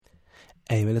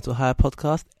Aim a Little Higher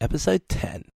podcast, episode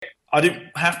 10. I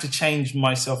didn't have to change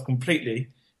myself completely,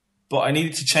 but I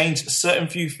needed to change a certain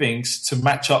few things to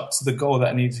match up to the goal that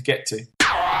I needed to get to.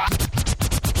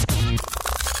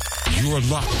 You're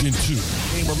locked into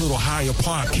Aim a Little Higher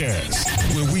podcast,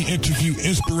 where we interview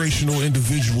inspirational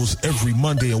individuals every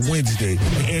Monday and Wednesday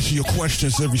and answer your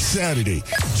questions every Saturday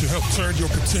to help turn your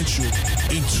potential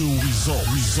into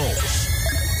results.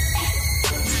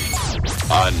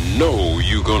 I know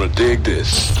you're gonna dig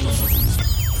this.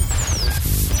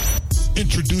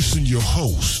 Introducing your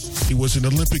host. He was an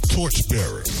Olympic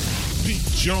torchbearer. Pete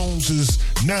Jones is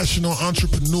National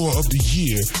Entrepreneur of the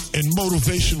Year and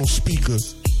motivational speaker,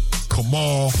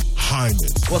 Kamal Hyman.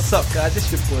 What's up, guys? It's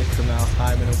your boy Kamal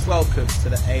Hyman, and welcome to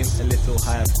the Aim a Little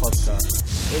Higher podcast.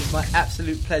 It's my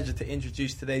absolute pleasure to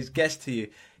introduce today's guest to you.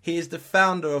 He is the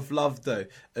founder of Love Dough,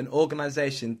 an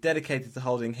organisation dedicated to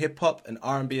holding hip-hop and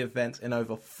R&B events in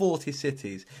over 40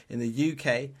 cities in the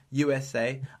UK,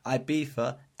 USA,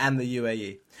 Ibiza and the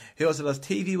UAE. He also does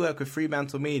TV work with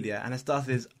Fremantle Media and has started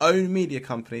his own media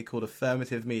company called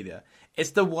Affirmative Media.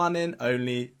 It's the one and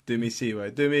only Dumi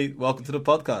Siwo. Dumi, welcome to the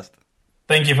podcast.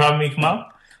 Thank you for having me, Kamal.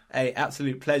 Hey,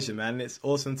 absolute pleasure, man. It's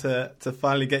awesome to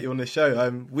finally get you on the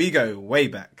show. We go way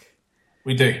back.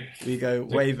 We do. We go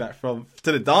way back to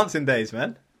the dancing days,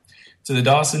 man. To the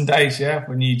dancing days, yeah,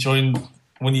 when you joined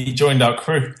our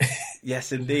crew.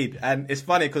 Yes, indeed. And it's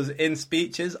funny because in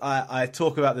speeches, I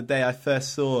talk about the day I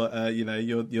first saw,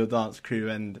 your dance crew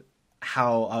and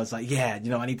how I was like, I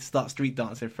need to start street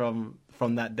dancing from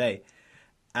that day.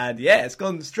 And yeah, it's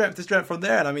gone strength to strength from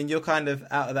there. And I mean, you're kind of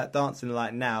out of that dancing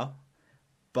light now,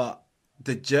 but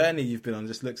the journey you've been on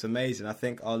just looks amazing. I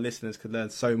think our listeners could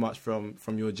learn so much from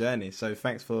your journey. So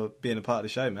thanks for being a part of the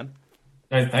show, man.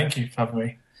 No, thank you for having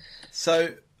me.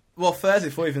 So, well, first,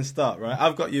 before we even start, right,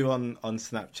 I've got you on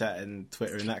Snapchat and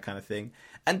Twitter and that kind of thing.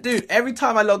 And dude, every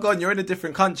time I log on, you're in a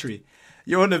different country.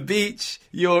 You're on the beach,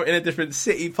 you're in a different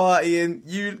city partying,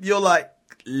 you're like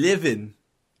living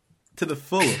to the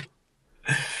full.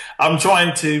 I'm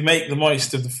trying to make the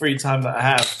most of the free time that I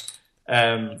have,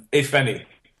 if any.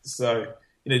 So,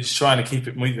 just trying to keep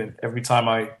it moving. Every time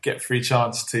I get free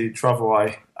chance to travel,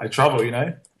 I travel,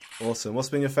 Awesome. What's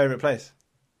been your favourite place?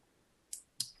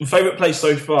 My favourite place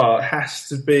so far has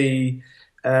to be,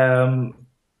 I'd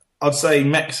say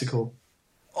Mexico.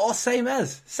 Oh, same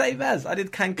as. I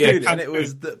did Cancun, and it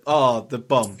was the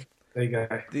bomb. There you go.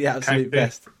 The absolute Cancun.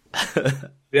 best.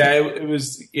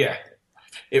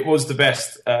 It was the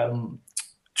best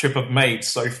trip I've made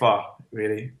so far,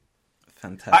 really.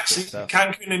 Fantastic Actually, stuff.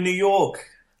 Cancun in New York.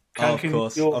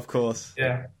 Of course.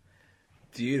 Yeah.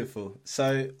 Beautiful.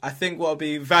 So I think what will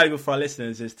be valuable for our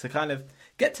listeners is to kind of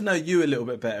get to know you a little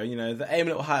bit better. The Aim a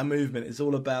Little Higher movement is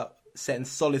all about setting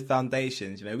solid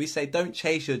foundations. We say don't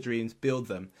chase your dreams, build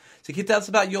them. So can you tell us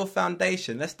about your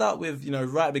foundation? Let's start with,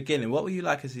 right at the beginning. What were you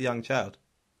like as a young child?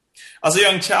 As a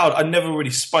young child, I never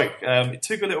really spoke. It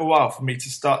took a little while for me to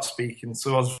start speaking,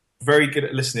 so I was very good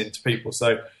at listening to people.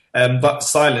 So, but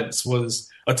silence was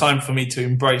a time for me to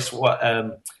embrace what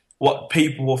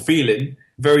people were feeling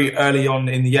very early on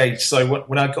in the age. So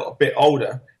when I got a bit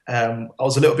older, I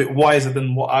was a little bit wiser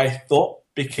than what I thought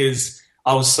because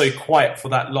I was so quiet for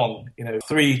that long.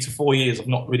 3 to 4 years of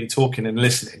not really talking and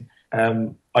listening.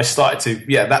 I started to,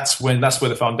 that's where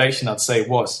the foundation I'd say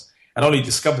was. I'd only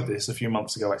discovered this a few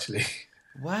months ago, actually.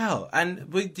 Wow. And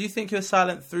do you think you were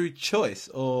silent through choice,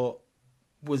 or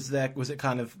was it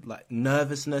kind of like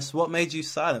nervousness? What made you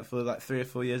silent for like 3 or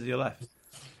 4 years of your life?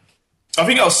 I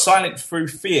think I was silent through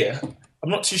fear. I'm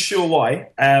not too sure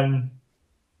why. I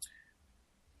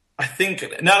think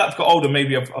now that I've got older,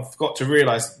 maybe I've got to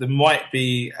realise there might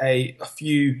be a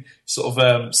few sort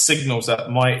of signals that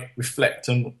might reflect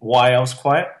on why I was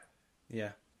quiet.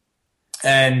 Yeah.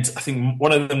 And I think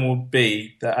one of them would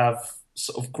be that I've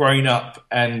sort of grown up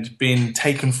and been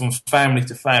taken from family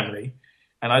to family,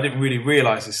 and I didn't really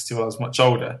realise this till I was much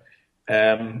older.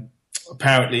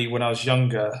 Apparently, when I was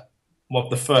younger,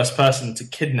 the first person to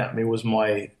kidnap me was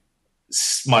my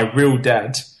real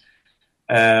dad,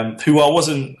 who I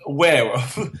wasn't aware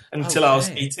of until I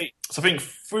was 18. So I think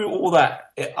through all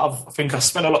that, I think I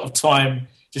spent a lot of time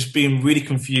just being really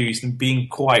confused and being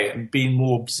quiet and being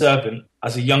more observant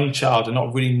as a young child and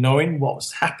not really knowing what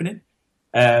was happening.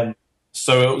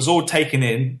 So it was all taken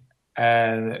in.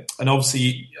 And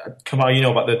obviously, Kamal, you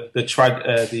know about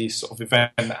the sort of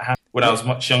event that happened when I was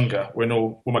much younger, when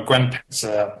my grandparents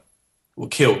were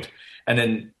killed. And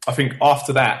then I think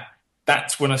after that,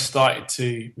 that's when I started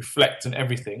to reflect on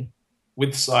everything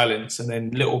with silence. And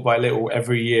then little by little,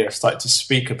 every year, I started to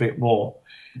speak a bit more.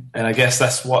 And I guess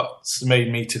that's what's made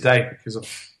me today, because of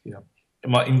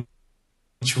my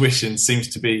intuition seems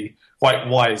to be quite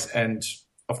wise, and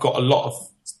I've got a lot of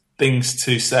things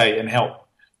to say and help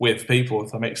with people,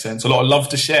 if that makes sense. A lot of love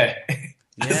to share.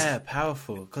 Yeah,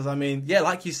 powerful. Because I mean, yeah,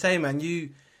 like you say, man,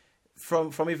 you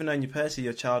from even knowing you personally,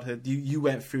 your childhood, you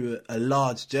went through a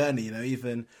large journey. You know,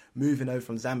 even moving over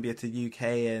from Zambia to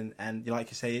UK, and like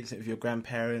you say, with your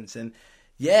grandparents, and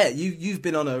yeah, you've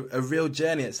been on a real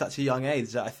journey at such a young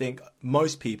age that I think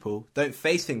most people don't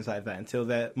face things like that until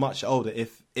they're much older,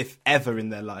 if ever in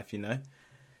their life. You know,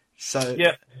 so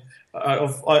yeah,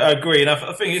 I agree, and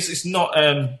I think it's not.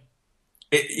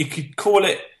 You could call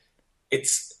it.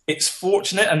 It's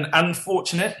fortunate and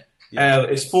unfortunate. Yeah.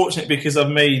 It's fortunate because I've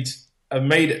made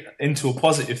it into a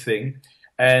positive thing,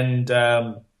 and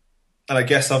I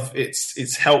guess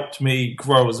it's helped me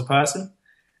grow as a person.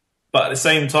 But at the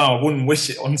same time, I wouldn't wish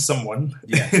it on someone.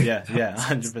 Yeah,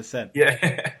 100%.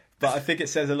 Yeah. But I think it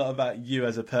says a lot about you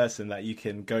as a person that you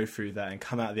can go through that and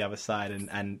come out the other side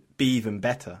and be even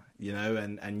better, you know,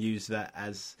 and use that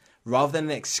as, rather than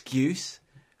an excuse,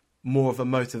 more of a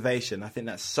motivation. I think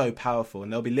that's so powerful.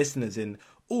 And there'll be listeners in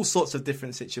all sorts of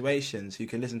different situations who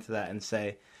can listen to that and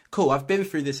say, cool, I've been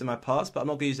through this in my past, but I'm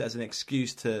not going to use it as an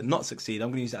excuse to not succeed. I'm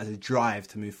going to use it as a drive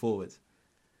to move forward.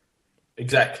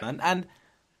 Exactly. And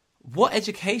what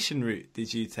education route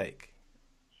did you take?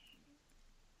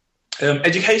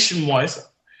 Education-wise,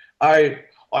 I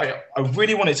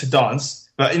really wanted to dance,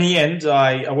 but in the end,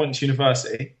 I went to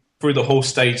university through the whole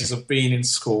stages of being in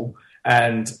school,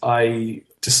 and I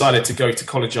decided to go to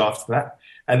college after that.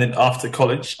 And then after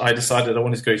college, I decided I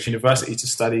wanted to go to university to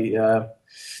study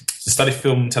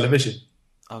film and television.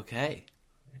 Okay.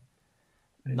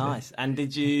 Nice. And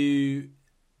did you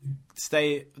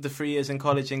stay the 3 years in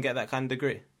college and get that kind of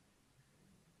degree?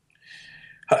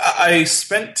 I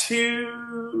spent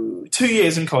two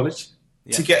years in college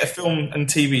to get a film and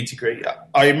TV degree.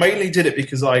 I mainly did it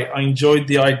because I enjoyed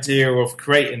the idea of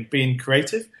being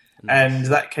creative. And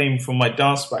that came from my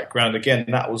dance background. Again,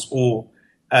 that was all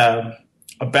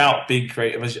about being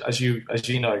creative, as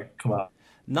you know, Kamal.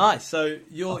 Nice. So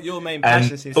your main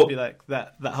passion seems to be like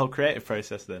that whole creative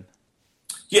process then.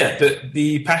 Yeah,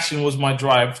 the passion was my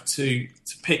drive to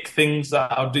pick things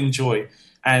that I'd enjoy,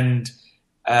 and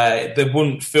they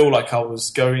wouldn't feel like I was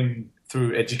going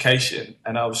through education,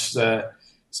 and I was sort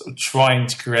of trying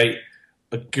to create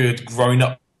a good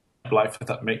grown-up life, if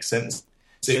that makes sense.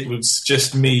 It was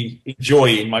just me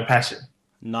enjoying my passion.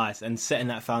 Nice. And setting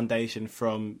that foundation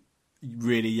from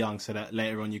really young so that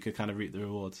later on you could kind of reap the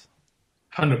rewards.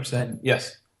 100%,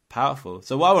 yes. Powerful.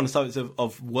 So while we're on the subject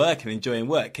of work and enjoying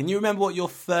work, can you remember what your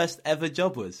first ever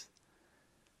job was?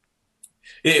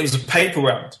 It was a paper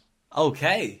round.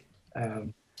 Okay.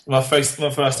 My first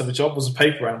ever job was a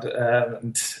paper round.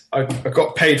 And I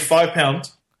got paid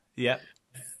 £5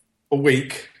 a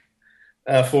week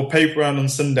for a paper round on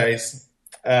Sundays.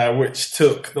 Which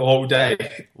took the whole day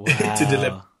to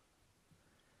deliver.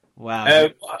 Wow!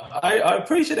 I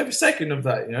appreciate every second of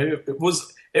that. You know, it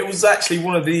was actually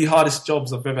one of the hardest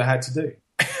jobs I've ever had to do.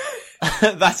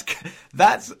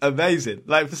 That's amazing.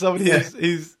 Like for somebody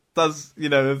who does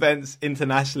events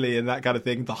internationally and that kind of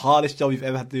thing, the hardest job you've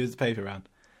ever had to do is a paper round.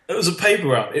 It was a paper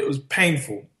round. It was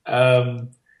painful. I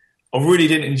really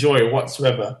didn't enjoy it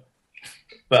whatsoever.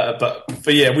 But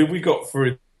yeah, we got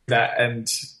through that and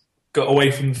got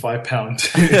away from the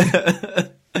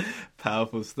 £5.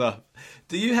 Powerful stuff.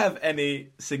 Do you have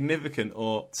any significant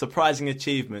or surprising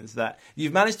achievements that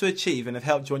you've managed to achieve and have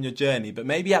helped you on your journey, but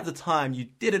maybe at the time you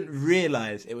didn't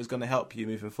realise it was going to help you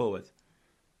moving forward?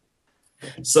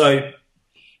 So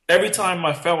every time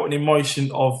I felt an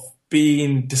emotion of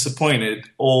being disappointed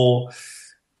or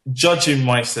judging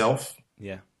myself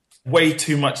way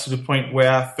too much to the point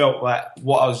where I felt that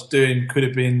what I was doing could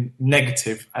have been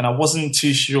negative, and I wasn't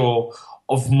too sure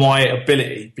of my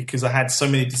ability because I had so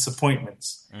many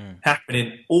disappointments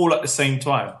happening all at the same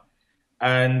time.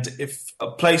 And if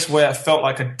a place where I felt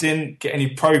like I didn't get any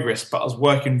progress, but I was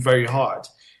working very hard.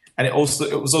 And it was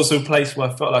also a place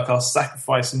where I felt like I was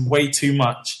sacrificing way too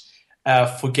much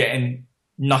for getting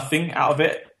nothing out of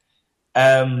it.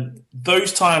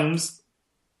 Those times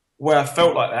where I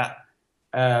felt like that,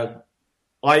 I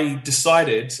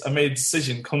made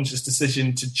a conscious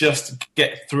decision to just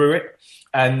get through it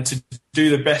and to do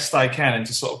the best I can and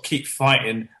to sort of keep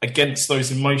fighting against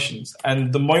those emotions.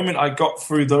 And the moment I got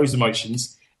through those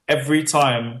emotions, every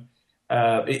time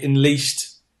it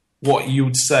unleashed what you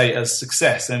would say as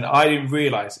success. And I didn't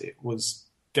realise it was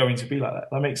going to be like that.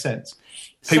 That makes sense.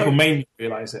 People made me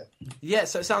realise it. Yeah,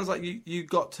 so it sounds like you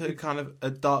got to kind of a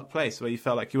dark place where you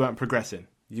felt like you weren't progressing.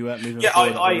 You weren't moving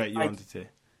forward at the rate you wanted to.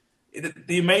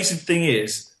 The amazing thing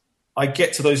is, I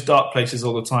get to those dark places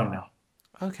all the time now.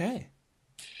 Okay.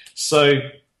 So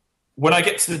when I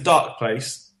get to the dark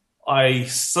place, I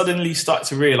suddenly start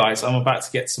to realize I'm about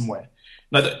to get somewhere.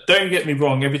 Now, don't get me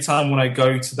wrong. Every time when I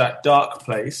go to that dark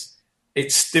place,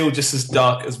 it's still just as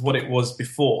dark as what it was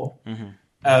before.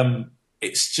 Mm-hmm.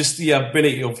 It's just the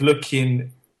ability of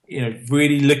looking,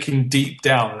 really looking deep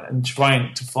down and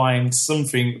trying to find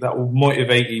something that will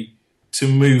motivate you to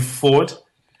move forward.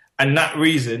 And that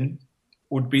reason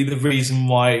would be the reason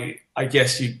why I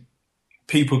guess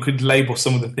people could label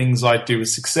some of the things I do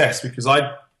as success, because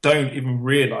I don't even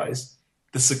realize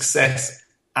the success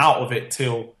out of it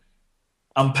till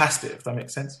I'm past it, if that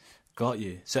makes sense. Got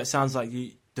you. So it sounds like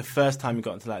the first time you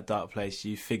got into that dark place,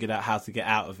 you figured out how to get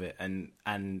out of it.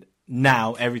 And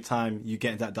now every time you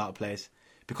get into that dark place,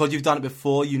 because you've done it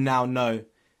before, you now know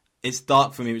it's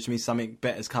dark for me, which means something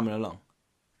better is coming along.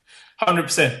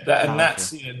 100%.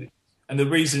 That's, and the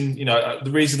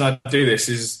reason I do this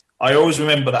is I always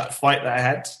remember that fight that I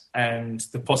had and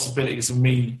the possibilities of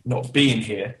me not being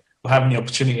here or having the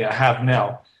opportunity I have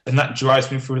now. And that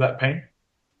drives me through that pain.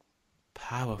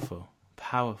 Powerful.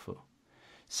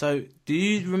 So do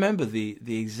you remember the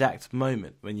exact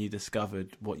moment when you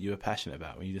discovered what you were passionate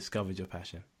about, when you discovered your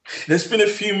passion? There's been a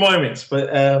few moments,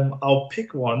 but I'll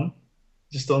pick one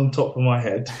just on top of my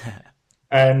head.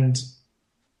 And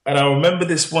I remember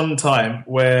this one time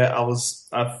where I was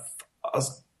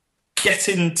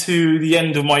getting to the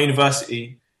end of my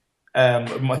university,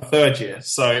 my third year.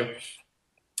 So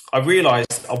I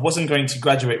realised I wasn't going to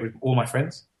graduate with all my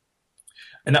friends.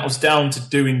 And that was down to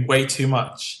doing way too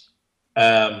much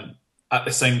at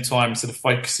the same time, sort of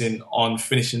focusing on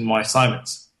finishing my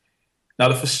assignments. Now,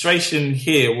 the frustration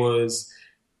here was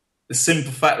the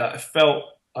simple fact that I felt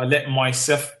I let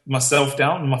myself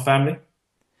down and my family.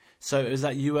 So it was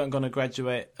that you weren't going to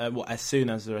graduate as soon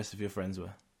as the rest of your friends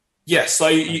were? Yes, so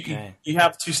you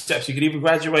have two steps. You could either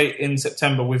graduate in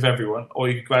September with everyone, or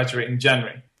you could graduate in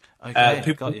January. Okay,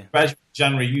 people who graduate in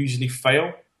January usually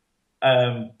fail,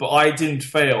 but I didn't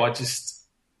fail. I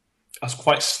was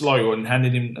quite slow on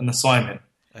handing in an assignment.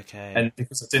 Okay. And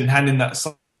because I didn't hand in that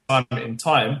assignment in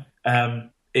time,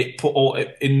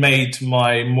 it made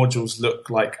my modules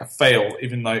look like a fail,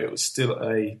 even though it was still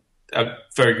a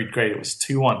very good grade. It was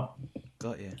 2-1.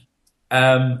 Got you.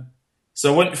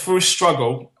 So I went through a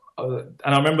struggle, and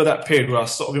I remember that period where I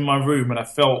was sort of in my room and I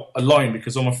felt alone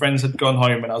because all my friends had gone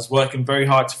home, and I was working very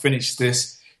hard to finish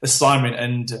this assignment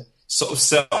and sort of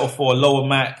settle for a lower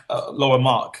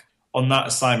mark on that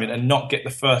assignment and not get the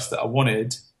first that I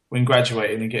wanted when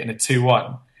graduating and getting a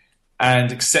 2-1,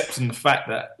 and accepting the fact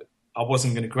that I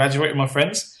wasn't going to graduate with my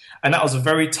friends. And that was a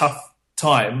very tough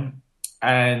time.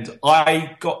 And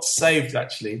I got saved,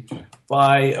 actually,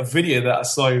 by a video that I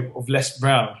saw of Les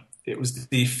Brown. It was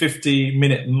the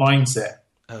 50-minute mindset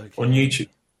on YouTube.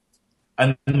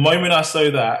 And the moment I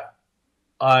saw that,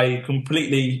 I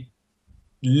completely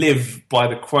live by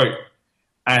the quote,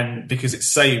 and because it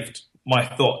saved my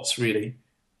thoughts, really,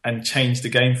 and changed the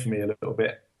game for me a little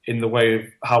bit in the way of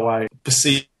how I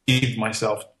perceived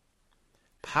myself.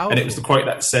 Powerful. And it was the quote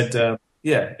that said,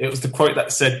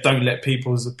 don't let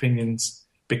people's opinions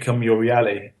become your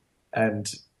reality.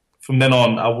 And from then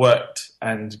on, I worked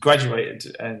and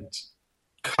graduated and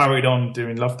carried on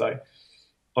doing Love Dough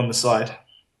on the side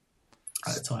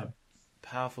at the time.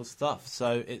 Powerful stuff.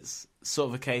 So it's sort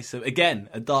of a case of, again,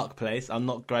 a dark place. I'm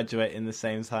not graduating the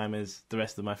same time as the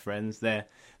rest of my friends. They're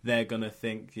going to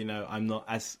think, I'm not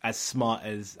as smart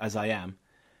as I am.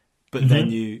 But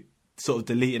then you sort of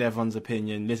deleted everyone's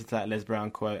opinion, listen to that Les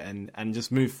Brown quote, and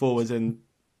just move forwards and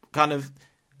kind of,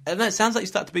 I don't know, it sounds like you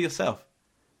start to be yourself.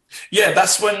 Yeah,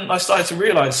 that's when I started to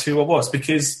realise who I was,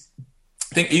 because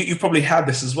I think you probably had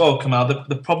this as well, Kamal.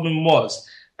 The problem was,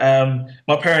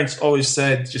 my parents always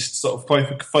said just sort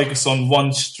of focus on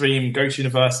one stream, go to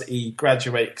university,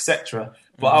 graduate, etc.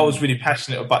 But I was really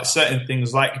passionate about certain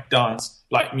things like dance,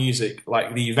 like music,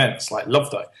 like the events, like Love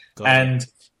Dough. And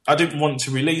I didn't want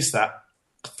to release that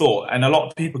thought. And a lot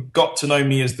of people got to know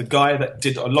me as the guy that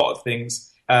did a lot of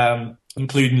things,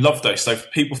 including Love Dough. So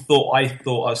people thought I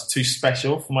was too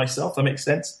special for myself. That makes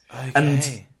sense. Okay.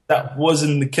 And that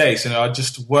wasn't the case. I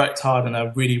just worked hard and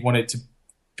I really wanted to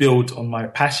build on my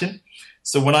passion.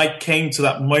 So when I came to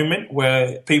that moment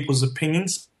where people's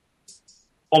opinions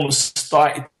almost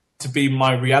started to be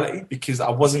my reality because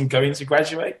I wasn't going to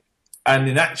graduate, and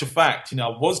in actual fact, I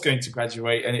was going to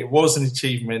graduate, and it was an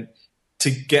achievement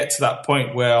to get to that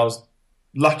point where I was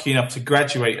lucky enough to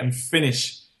graduate and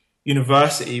finish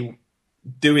university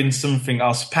doing something I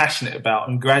was passionate about,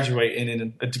 and graduating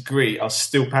in a degree I was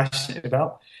still passionate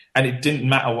about. And it didn't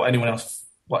matter what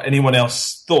anyone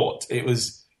else thought. It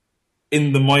was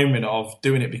in the moment of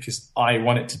doing it because I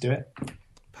wanted to do it.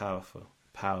 Powerful.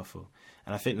 Powerful.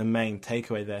 And I think the main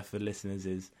takeaway there for the listeners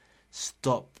is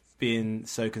stop being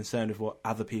so concerned with what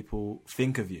other people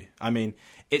think of you. I mean,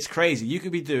 it's crazy. You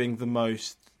could be doing the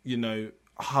most,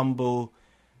 humble,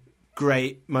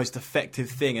 great, most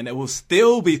effective thing, and there will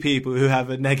still be people who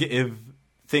have a negative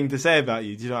thing to say about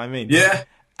you. Do you know what I mean? Yeah,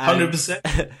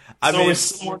 100%.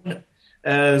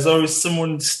 There's always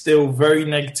someone still very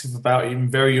negative about you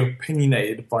and very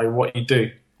opinionated by what you do.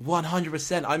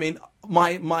 100%. I mean,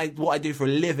 my what I do for a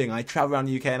living, I travel around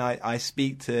the UK and I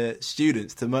speak to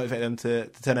students to motivate them to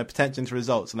turn their potential into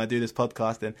results. And I do this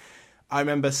podcast. And I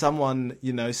remember someone,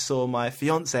 saw my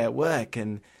fiance at work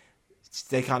and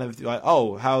they kind of like,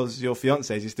 "Oh, how's your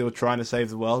fiance? Is he still trying to save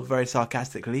the world?" Very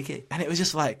sarcastically. And it was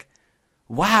just like,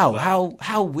 wow,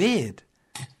 how weird.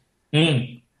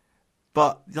 Mm.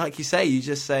 But like you say, you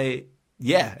just say,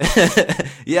 yeah,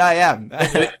 yeah, I am.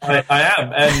 I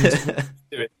am.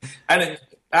 And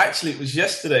it was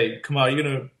yesterday. Kamal, you're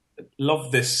going to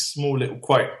love this small little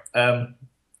quote. And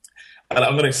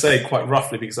I'm going to say quite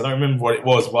roughly because I don't remember what it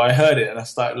was, but I heard it and I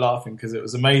started laughing because it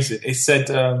was amazing. It said,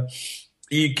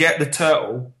 you get a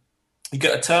turtle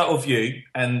view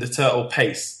and the turtle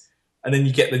pace, and then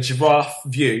you get the giraffe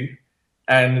view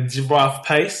and the giraffe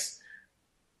pace.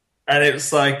 And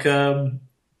it's like,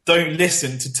 don't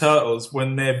listen to turtles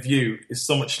when their view is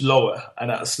so much lower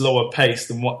and at a slower pace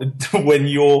than when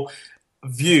your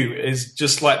view is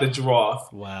just like the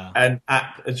giraffe. Wow. And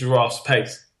at a giraffe's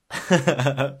pace.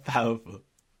 Powerful.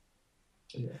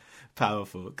 Yeah.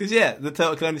 Powerful. Because, the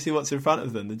turtle can only see what's in front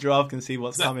of them. The giraffe can see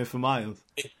what's coming for miles.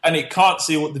 And it can't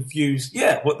see what the view's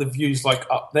like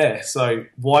up there. So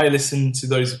why listen to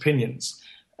those opinions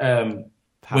when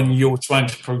you're trying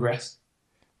to progress?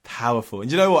 Powerful.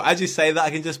 And you know what? As you say that, I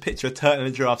can just picture a turtle and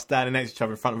a giraffe standing next to each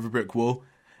other in front of a brick wall.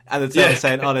 And the turtle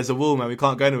saying, "Oh, there's a wall, man. We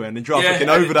can't go anywhere." And the giraffe looking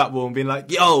over that wall and being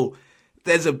like, "Yo,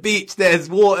 there's a beach, there's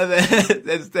water there,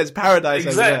 there's paradise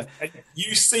over there."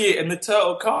 You see it and the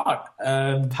turtle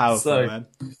can't. Powerful, man.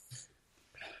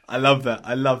 I love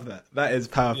that. That is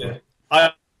powerful.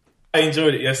 Yeah. I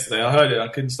enjoyed it yesterday. I heard it. I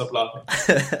couldn't stop laughing.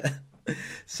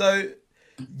 So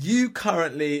you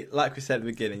currently, like we said at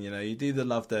the beginning, you do the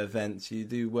Love Day events, you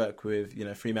do work with,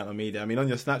 Fremantle Media. I mean, on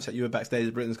your Snapchat, you were backstage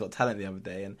at Britain's Got Talent the other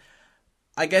day. And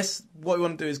I guess what we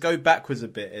want to do is go backwards a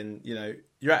bit. And,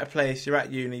 you're at a place, you're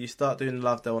at uni, you start doing the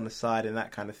Love Day on the side and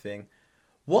that kind of thing.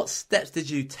 What steps did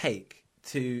you take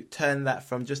to turn that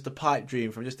from just a pipe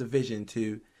dream, from just a vision,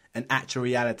 to an actual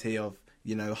reality of,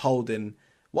 holding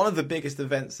one of the biggest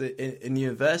events in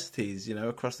universities,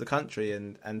 across the country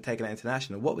and taking it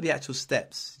international? What were the actual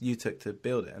steps you took to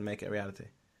build it and make it a reality?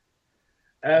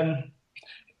 I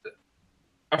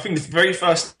think the very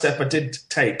first step I did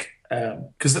take,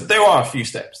 because there are a few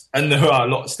steps and there are a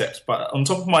lot of steps, but on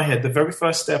top of my head, the very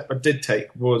first step I did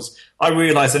take was I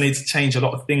realised I need to change a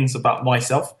lot of things about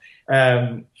myself.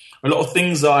 A lot of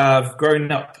things that I have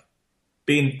grown up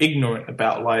being ignorant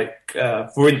about, like,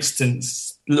 for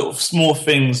instance, little small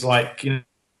things like,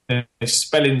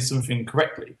 spelling something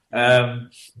correctly,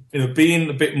 being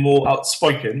a bit more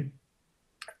outspoken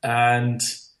and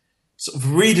sort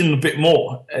of reading a bit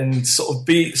more and sort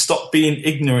of stop being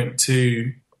ignorant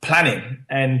to planning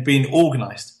and being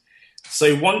organised.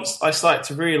 So once I started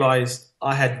to realise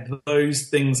I had those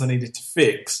things I needed to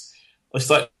fix, I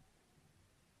started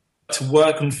to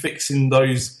work on fixing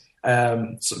those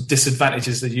sort of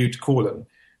disadvantages that you'd call them,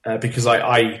 because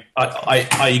I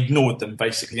ignored them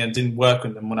basically and didn't work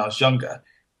on them when I was younger.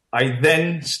 I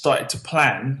then started to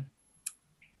plan,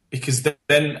 because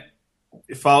then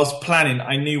if I was planning,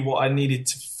 I knew what I needed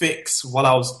to fix while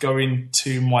I was going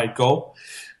to my goal.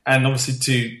 And obviously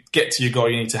to get to your goal,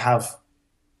 you need to have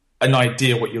an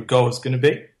idea what your goal is going to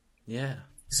be. Yeah.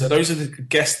 So those are,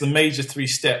 the major 3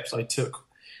 steps I took.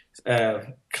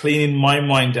 Cleaning my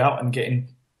mind out and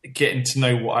getting to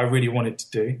know what I really wanted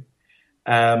to do.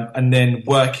 And then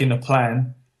working a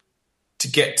plan to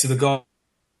get to the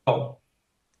goal.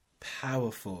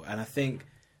 Powerful. And I think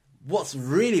what's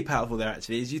really powerful there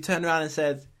actually is you turned around and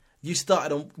said you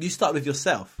started with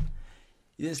yourself.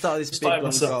 You didn't start with this big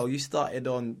long goal. You started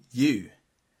on you.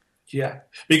 Yeah,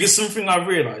 because something I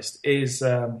realised is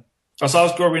as I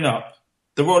was growing up,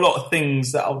 there were a lot of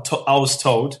things that I was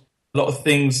told, a lot of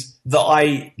things that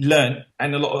I learned,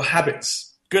 and a lot of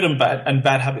habits, good and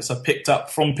bad habits I picked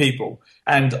up from people,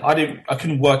 and I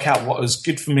couldn't work out what was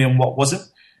good for me and what wasn't.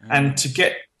 And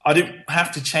I didn't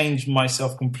have to change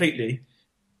myself completely,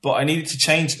 but I needed to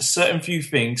change a certain few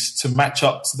things to match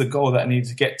up to the goal that I needed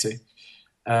to get to.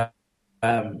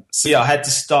 So I had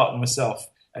to start with myself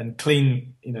and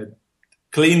clean the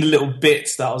little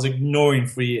bits that I was ignoring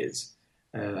for years.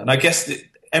 And I guess that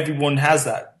everyone has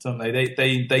that. don't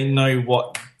they? They know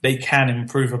what they can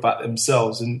improve about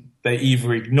themselves, and they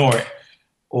either ignore it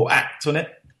or act on it.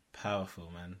 Powerful,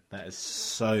 man. That is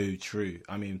so true.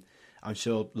 I mean, I'm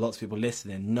sure lots of people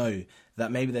listening know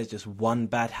that maybe there's just one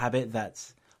bad habit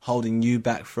that's holding you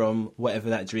back from whatever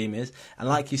that dream is. And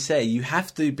like you say, you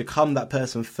have to become that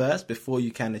person first before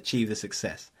you can achieve the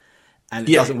success. And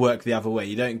it doesn't work the other way.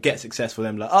 You don't get successful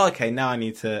and be like, oh, okay, now I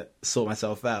need to sort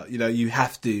myself out. You know, you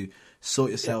have to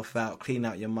sort yourself out, clean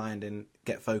out your mind and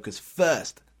get focused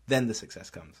first. Then the success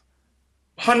comes.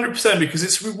 100%, because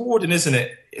it's rewarding, isn't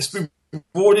it? It's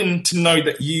rewarding to know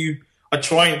that you are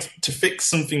trying to fix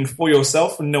something for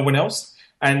yourself and no one else.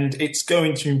 And it's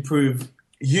going to improve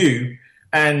you.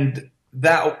 And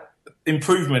that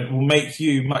improvement will make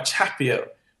you much happier,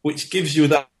 which gives you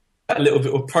that little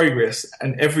bit of progress.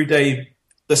 And every day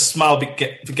the smile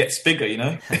gets bigger, you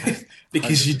know,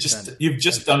 because you've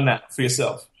just done that for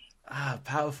yourself.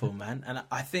 Powerful, man. And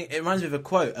I think it reminds me of a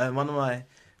quote. One of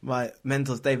my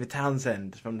mentors, David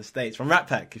Townsend from the States, from Rat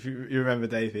Pack, if you remember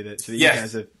David, actually,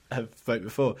 yes. You guys have spoke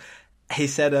before. He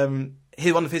said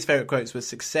one of his favourite quotes was,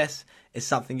 success is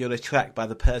something you'll attract by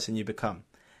the person you become.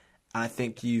 And I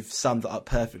think you've summed it up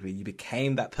perfectly. You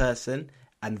became that person,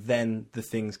 and then the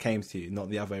things came to you, not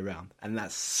the other way around. And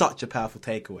that's such a powerful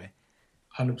takeaway.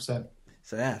 100%.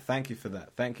 So yeah, thank you for that.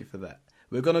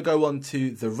 We're going to go on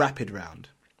to the rapid round,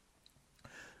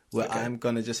 where I'm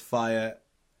going to just fire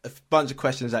a bunch of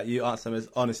questions at you, answer them as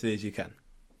honestly as you can.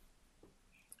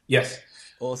 Yes.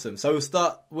 Awesome. So we'll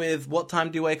start with, what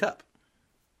time do you wake up?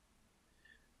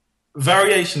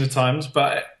 Variation of times,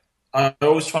 but I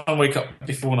always try and wake up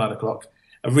before 9 o'clock.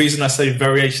 A reason I say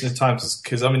variation of times is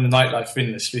because I'm in the nightlife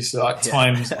industry, so at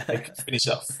times I can finish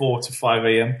at 4 to 5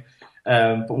 a.m.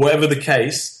 But whatever the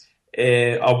case,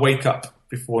 I wake up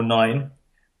before 9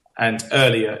 and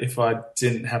earlier if I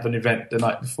didn't have an event the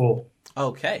night before.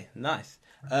 Okay, nice.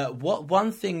 What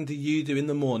one thing do you do in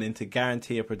the morning to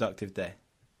guarantee a productive day?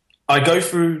 I go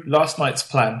through last night's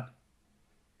plan,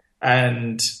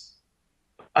 and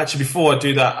actually before I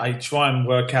do that, I try and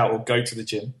work out or go to the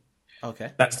gym.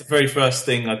 Okay. That's the very first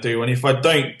thing I do. And if I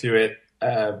don't do it,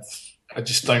 I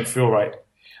just don't feel right.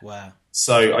 Wow.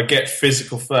 So I get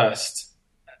physical first,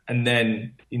 and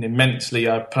then, mentally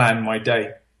I plan my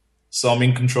day. So I'm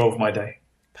in control of my day.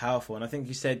 Powerful. And I think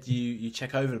you said you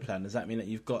check over the plan. Does that mean that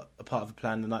you've got a part of the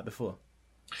plan the night before?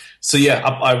 So yeah,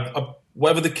 I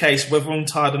whatever the case, whether I'm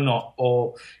tired or not,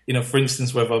 or, for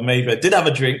instance, whether maybe I did have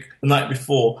a drink the night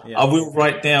before, I will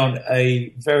write down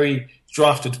a very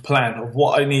drafted plan of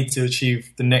what I need to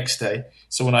achieve the next day.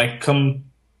 So when I come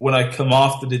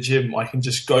after the gym, I can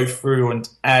just go through and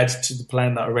add to the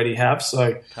plan that I already have.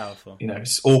 So, powerful.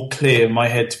 It's all clear in my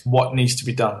head what needs to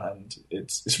be done, and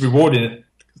it's rewarding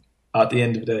at the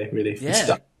end of the day, really.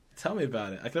 Yeah. Tell me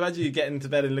about it. I can imagine you getting to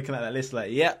bed and looking at that list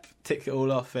like, yep, tick it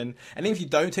all off. And even if you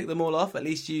don't tick them all off, at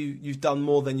least you've done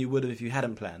more than you would have if you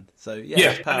hadn't planned. So, yeah,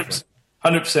 it's powerful.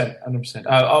 100%.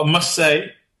 I must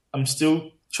say, I'm still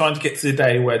trying to get to the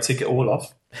day where I tick it all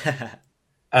off.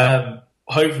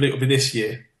 Hopefully it'll be this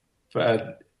year.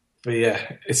 But yeah,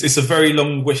 it's a very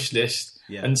long wish list.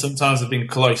 Yeah. And sometimes I've been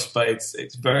close, but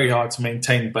it's very hard to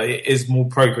maintain. But it is more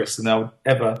progress than I would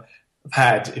ever have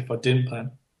had if I didn't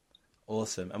plan.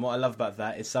 Awesome. And what I love about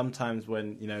that is sometimes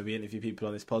when, we interview people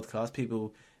on this podcast,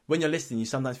 when you're listening, you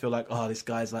sometimes feel like, oh, this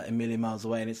guy's like a million miles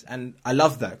away. And I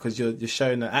love that because you're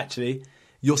showing that actually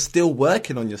you're still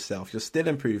working on yourself. You're still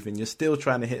improving. You're still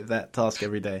trying to hit that task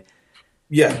every day.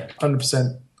 Yeah,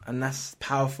 100%. And that's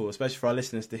powerful, especially for our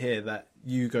listeners to hear that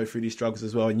you go through these struggles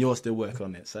as well and you're still working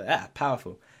on it. So, yeah,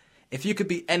 powerful. If you could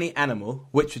be any animal,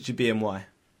 which would you be and why?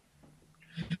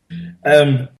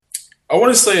 I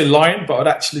want to say a lion, but I'd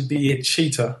actually be a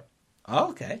cheetah. Oh,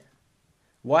 okay.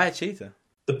 Why a cheetah?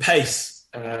 The pace.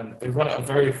 They run at a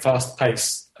very fast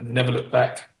pace and they never look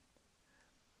back.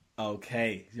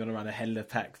 Okay. You want to run ahead of the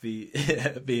pack, be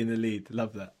in the lead.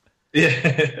 Love that.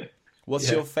 Yeah. What's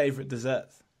your favourite dessert?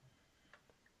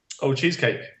 Oh,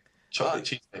 cheesecake. Chocolate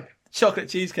cheesecake. Chocolate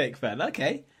cheesecake fan.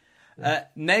 Okay.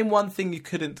 Name one thing you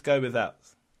couldn't go without.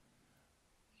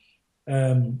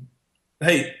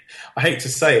 Hey, I hate to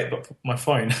say it, but my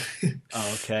phone.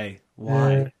 Oh, okay.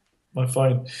 Why? My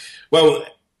phone. Well,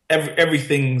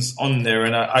 everything's on there,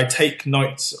 and I take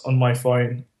notes on my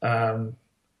phone. I've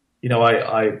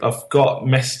got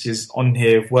messages on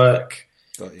here, work,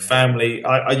 family.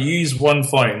 I use one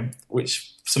phone, which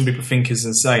some people think is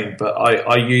insane, but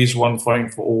I use one phone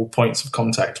for all points of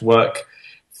contact, work,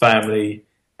 family,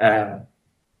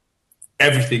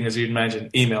 everything, as you'd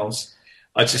imagine, emails.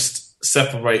 I just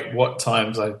separate what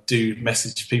times I do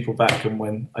message people back and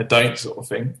when I don't, sort of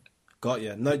thing. Got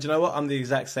you. No, do you know what? I'm the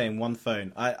exact same. One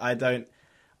phone.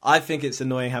 I think it's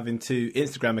annoying having two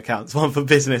Instagram accounts, one for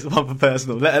business, one for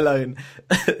personal, let alone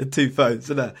two phones.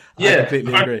 So no, I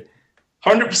completely agree.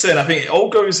 100%. I think it all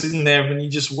goes in there when you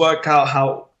just work out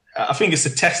how. I think it's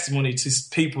a testimony to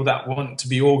people that want to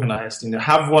be organised.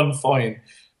 Have one phone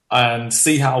and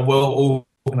see how well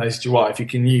organised you are if you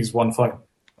can use one phone.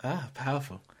 Ah,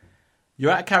 powerful. You're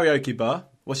at a karaoke bar.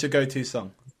 What's your go-to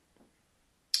song?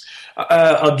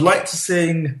 I'd like to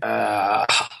sing.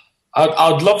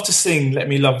 I'd love to sing "Let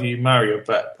Me Love You, Mario,"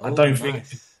 but I don't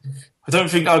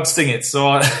think I'd sing it.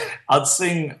 So I'd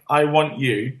sing "I Want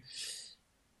You"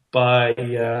 by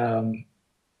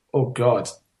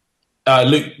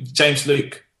James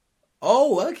Luke.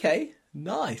 Oh, okay,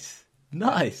 nice.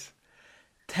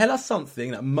 Tell us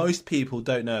something that most people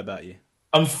don't know about you.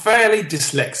 I'm fairly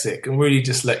dyslexic. I'm really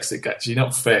dyslexic, actually.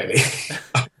 Not fairly,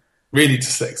 really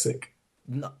dyslexic.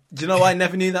 No, do you know why I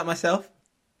never knew that myself?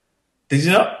 Did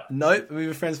you not? No, we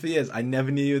were friends for years. I never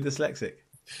knew you were dyslexic.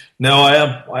 No, I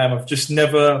am. I've just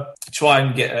never tried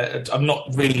and get. I'm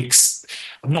not really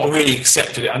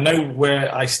accepted it. I know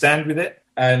where I stand with it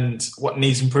and what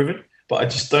needs improving, but I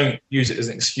just don't use it as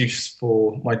an excuse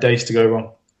for my days to go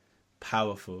wrong.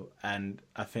 Powerful, and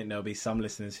I think there'll be some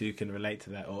listeners who can relate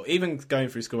to that, or even going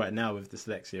through school right now with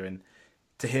dyslexia, and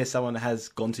to hear someone that has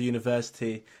gone to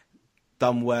university,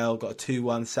 done well, got a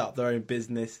 2-1, set up their own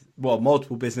business, well,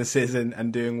 multiple businesses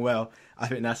and doing well. I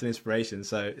think that's an inspiration.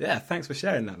 So yeah, thanks for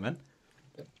sharing that, man.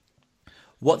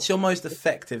 What's your most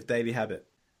effective daily habit?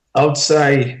 I would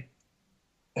say,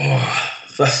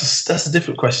 that's a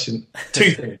difficult question.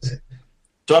 2 things.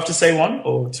 Do I have to say one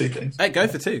or 2 things? Hey, go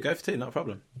for two, not a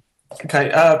problem.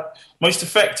 Okay, most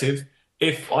effective,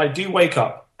 if I do wake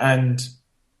up and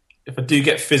if I do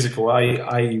get physical,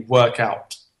 I work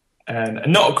out. And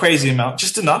not a crazy amount,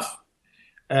 just enough.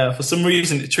 For some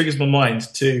reason, it triggers my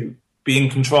mind to be in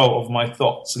control of my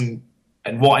thoughts and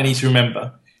what I need to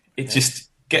remember. It just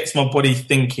gets my body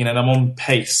thinking, and I'm on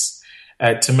pace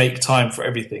to make time for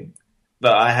everything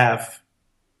that I have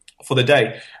for the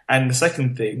day. And the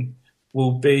second thing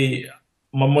will be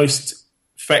my most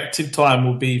effective time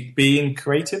will be being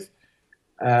creative.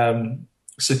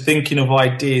 So thinking of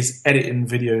ideas, editing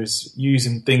videos,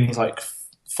 using things like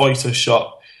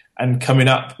Photoshop, and coming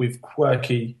up with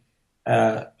quirky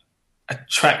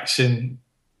attraction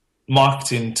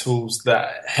marketing tools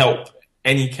that help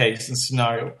any case and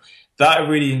scenario. That I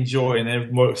really enjoy, and they're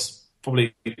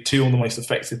probably 2 of the most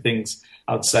effective things,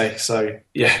 I'd say. So,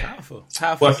 yeah, powerful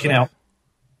working stuff. out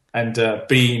and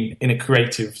being in a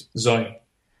creative zone.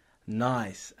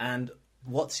 Nice. And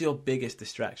what's your biggest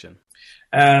distraction?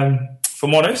 If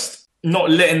I'm honest,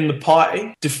 not letting the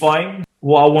party define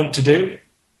what I want to do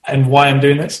and why I'm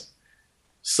doing this.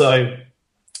 So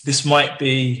it might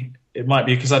be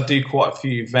because I do quite a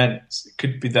few events. It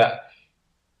could be that,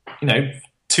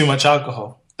 too much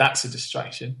alcohol. That's a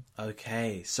distraction.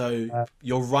 Okay, so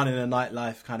you're running a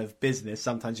nightlife kind of business.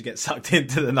 Sometimes you get sucked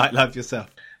into the nightlife yourself.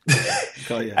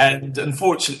 Got you. And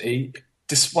unfortunately,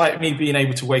 despite me being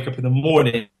able to wake up in the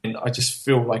morning, I just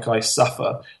feel like I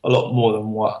suffer a lot more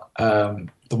than what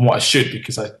I should,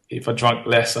 because if I drank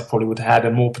less, I probably would have had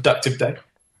a more productive day.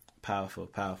 Powerful.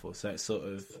 So it's sort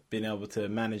of being able to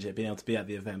manage it, being able to be at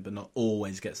the event, but not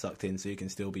always get sucked in, so you can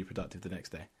still be productive the next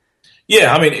day.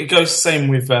 Yeah, I mean, it goes the same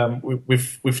with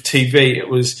TV. It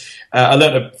was I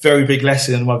learned a very big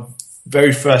lesson in my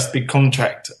very first big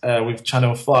contract with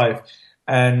Channel 5,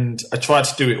 and I tried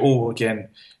to do it all again.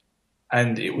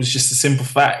 And it was just a simple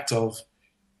fact of,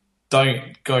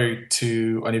 don't go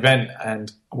to an event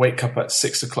and wake up at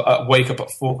 6 o'clock, wake up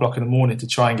at 4 o'clock in the morning to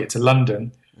try and get to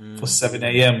London for 7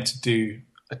 a.m. to do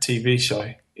a TV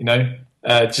show.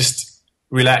 Just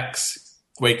relax,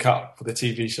 wake up for the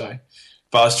TV show.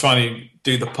 But I was trying to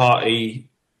do the party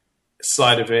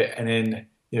side of it, and then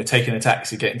taking a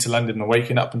taxi, getting to London, and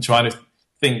waking up and trying to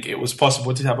think it was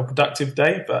possible to have a productive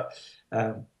day. But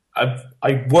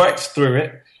I worked through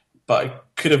it. But I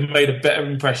could have made a better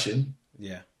impression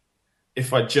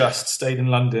if I just stayed in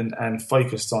London and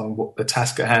focused on what the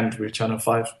task at hand with Channel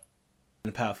 5.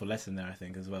 A powerful lesson there, I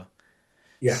think, as well.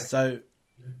 Yeah. So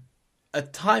a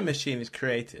time machine is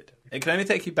created. It can only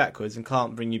take you backwards and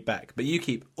can't bring you back, but you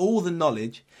keep all the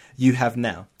knowledge you have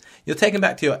now. You're taken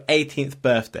back to your 18th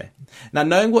birthday. Now,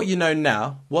 knowing what you know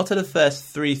now, what are the first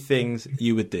 3 things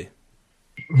you would do?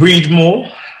 Read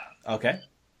more. Okay.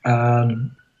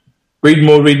 Read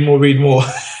more.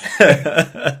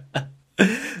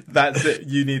 That's it.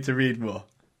 You need to read more.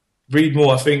 Read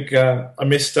more. I think I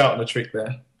missed out on a trick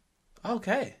there.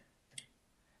 Okay.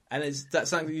 And is that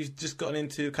something that you've just gotten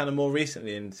into kind of more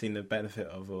recently and seen the benefit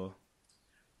of? Or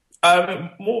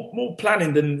More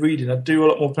planning than reading. I do a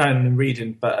lot more planning than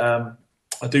reading, but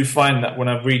I do find that when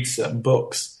I read certain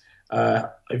books,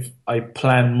 I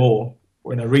plan more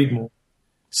when I read more.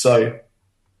 So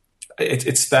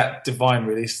it's that divine,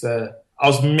 really. I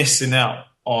was missing out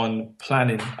on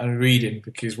planning and reading,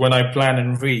 because when I plan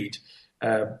and read,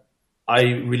 I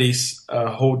release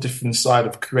a whole different side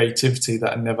of creativity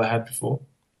that I never had before.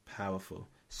 Powerful.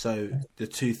 So the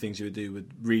two things you would do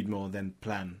would read more than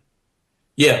plan.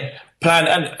 Yeah, plan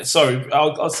and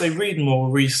I'll say read more,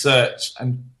 research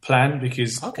and plan,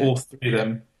 because all three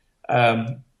of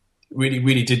them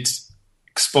really did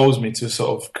expose me to a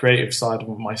sort of creative side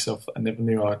of myself that I never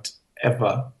knew I'd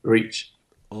ever reach.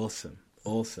 Awesome.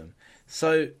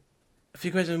 So a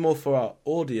few questions more for our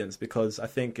audience, because I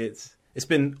think it's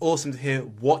been awesome to hear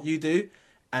what you do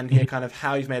and hear kind of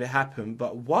how you've made it happen.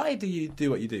 But why do you do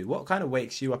what you do? What kind of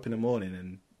wakes you up in the morning?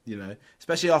 And, you know,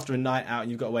 especially after a night out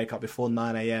and you've got to wake up before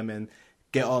 9 a.m. and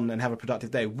get on and have a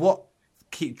productive day. What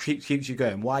keeps you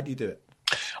going? Why do you do it?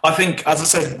 I think, as I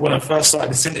said when I first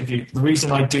started this interview, the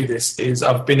reason I do this is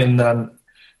I've been in an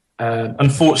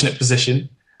unfortunate position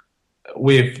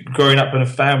with growing up in a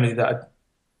family that,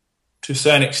 to a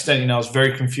certain extent, you know, I was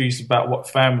very confused about what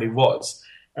family was.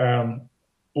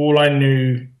 All I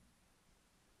knew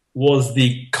was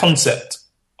the concept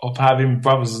of having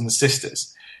brothers and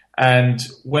sisters. And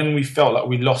when we felt like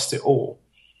we lost it all,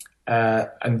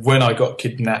 and when I got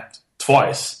kidnapped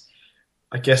twice,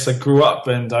 I guess I grew up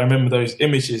and I remember those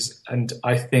images, and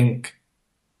I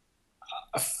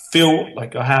feel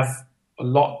like I have a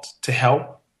lot to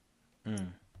help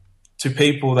to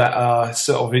people that are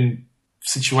sort of in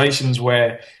situations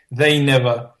where they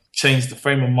never changed the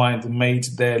frame of mind and made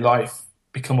their life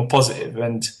become a positive.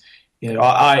 And, you know,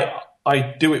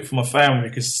 I do it for my family,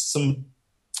 because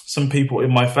some people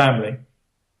in my family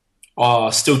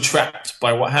are still trapped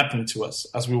by what happened to us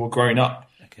as we were growing up.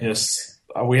 Okay. You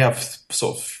know, we have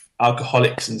sort of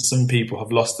alcoholics, and some people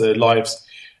have lost their lives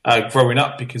growing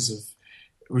up because of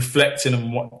reflecting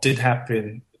on what did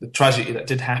happen, the tragedy that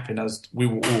did happen as we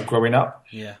were all growing up.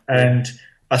 Yeah. And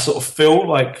I sort of feel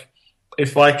like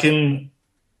if I can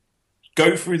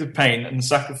go through the pain and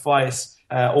sacrifice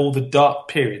all the dark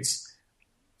periods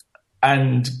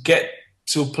and get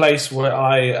to a place where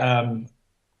I am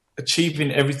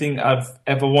achieving everything I've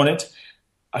ever wanted,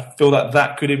 I feel that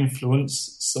that could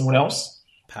influence someone else.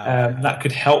 That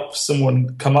could help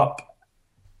someone come up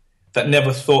that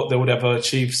never thought they would ever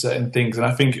achieve certain things. And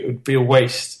I think it would be a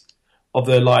waste of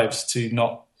their lives to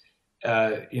not,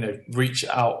 reach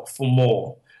out for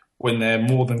more when they're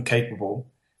more than capable,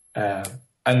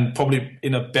 and probably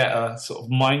in a better sort of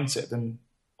mindset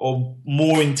or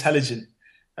more intelligent,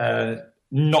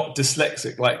 not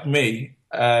dyslexic like me.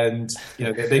 And, you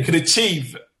know, they could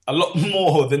achieve a lot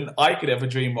more than I could ever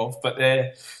dream of, but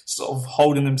they're sort of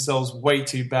holding themselves way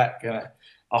too back. And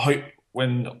I hope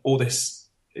when all this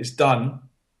is done,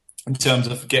 in terms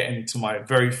of getting to my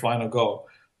very final goal,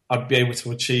 I'd be able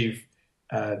to achieve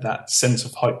that sense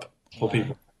of hope for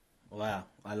people. Wow,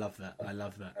 I love that.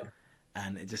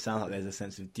 And it just sounds like there's a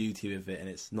sense of duty with it, and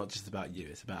it's not just about you,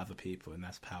 it's about other people, and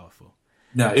that's powerful.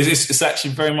 No, it's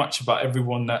actually very much about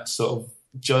everyone that sort of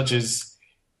judges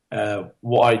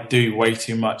what I do way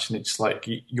too much, and it's like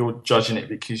you're judging it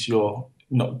because you're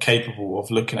not capable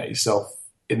of looking at yourself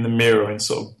in the mirror and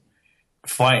sort of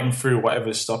fighting through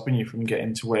whatever's stopping you from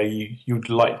getting to where you'd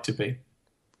like to be.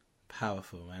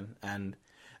 Powerful, man. And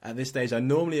at this stage, I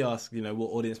normally ask, you know,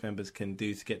 what audience members can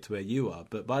do to get to where you are,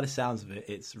 but by the sounds of it,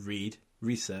 it's read,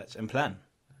 research, and plan.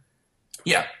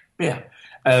 Yeah.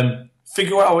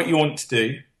 Figure out what you want to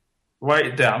do, write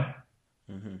it down,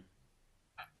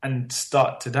 and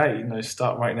start today. You know,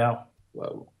 start right now.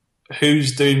 Well,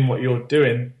 who's doing what you're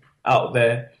doing out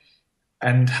there,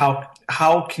 and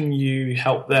how can you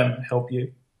help them help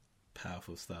you?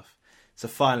 Powerful stuff. So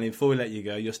finally, before we let you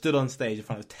go, you're stood on stage in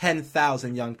front of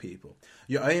 10,000 young people.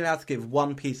 You're only allowed to give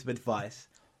one piece of advice.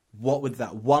 What would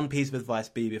that one piece of advice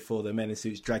be before the men in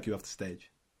suits drag you off the stage?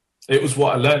 It was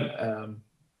what I learned.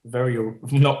 Very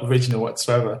not original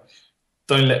whatsoever.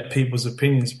 Don't let people's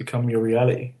opinions become your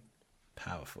reality.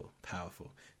 Powerful.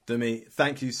 Dumi,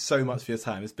 thank you so much for your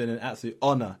time. It's been an absolute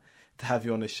honour to have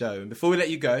you on the show. And before we let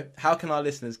you go, how can our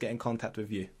listeners get in contact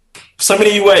with you? So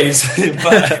many ways,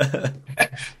 but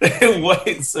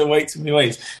way too many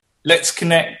ways. Let's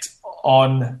connect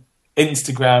on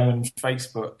Instagram and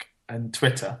Facebook and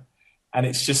Twitter, and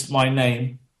it's just my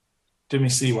name, Dumi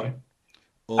Siwo.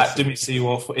 Awesome. At Dumi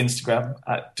Siwo for Instagram,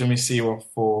 at Dumi Siwo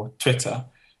for Twitter,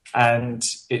 and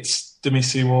it's Dumi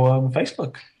Siwo on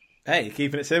Facebook. Hey,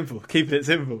 keeping it simple.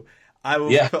 I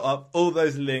will put up all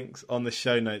those links on the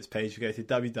show notes page. You go to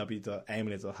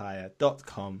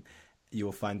www.aimalittlehigher.com. You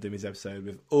will find Dummy's episode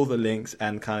with all the links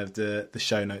and kind of the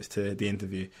show notes to the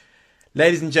interview.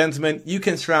 Ladies and gentlemen, you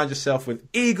can surround yourself with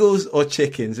eagles or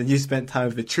chickens, and you spent time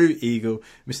with the true eagle,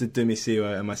 Mr. Dummy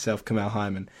Siwo, and myself, Kamal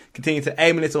Hyman. Continue to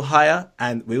aim a little higher,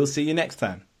 and we will see you next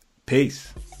time.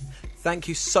 Peace. Thank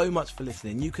you so much for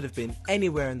listening. You could have been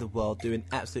anywhere in the world doing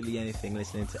absolutely anything,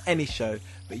 listening to any show,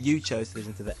 but you chose to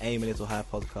listen to the Aim a Little Higher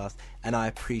podcast, and I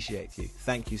appreciate you.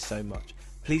 Thank you so much.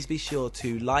 Please be sure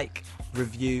to like,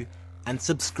 review, and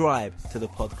subscribe to the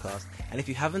podcast. And if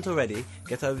you haven't already,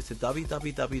 get over to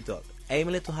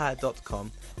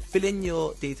www.aimalittlehigher.com, fill in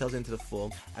your details into the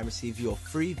form, and receive your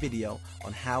free video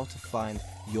on how to find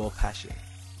your passion.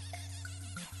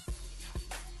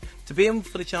 To be in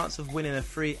for the chance of winning a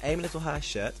free Aim a Little Higher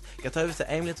shirt, get over to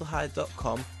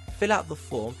aimalittlehigher.com, fill out the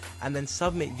form, and then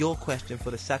submit your question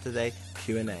for the Saturday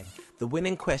Q&A. The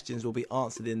winning questions will be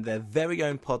answered in their very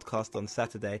own podcast on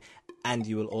Saturday, and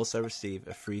you will also receive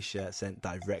a free shirt sent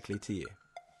directly to you.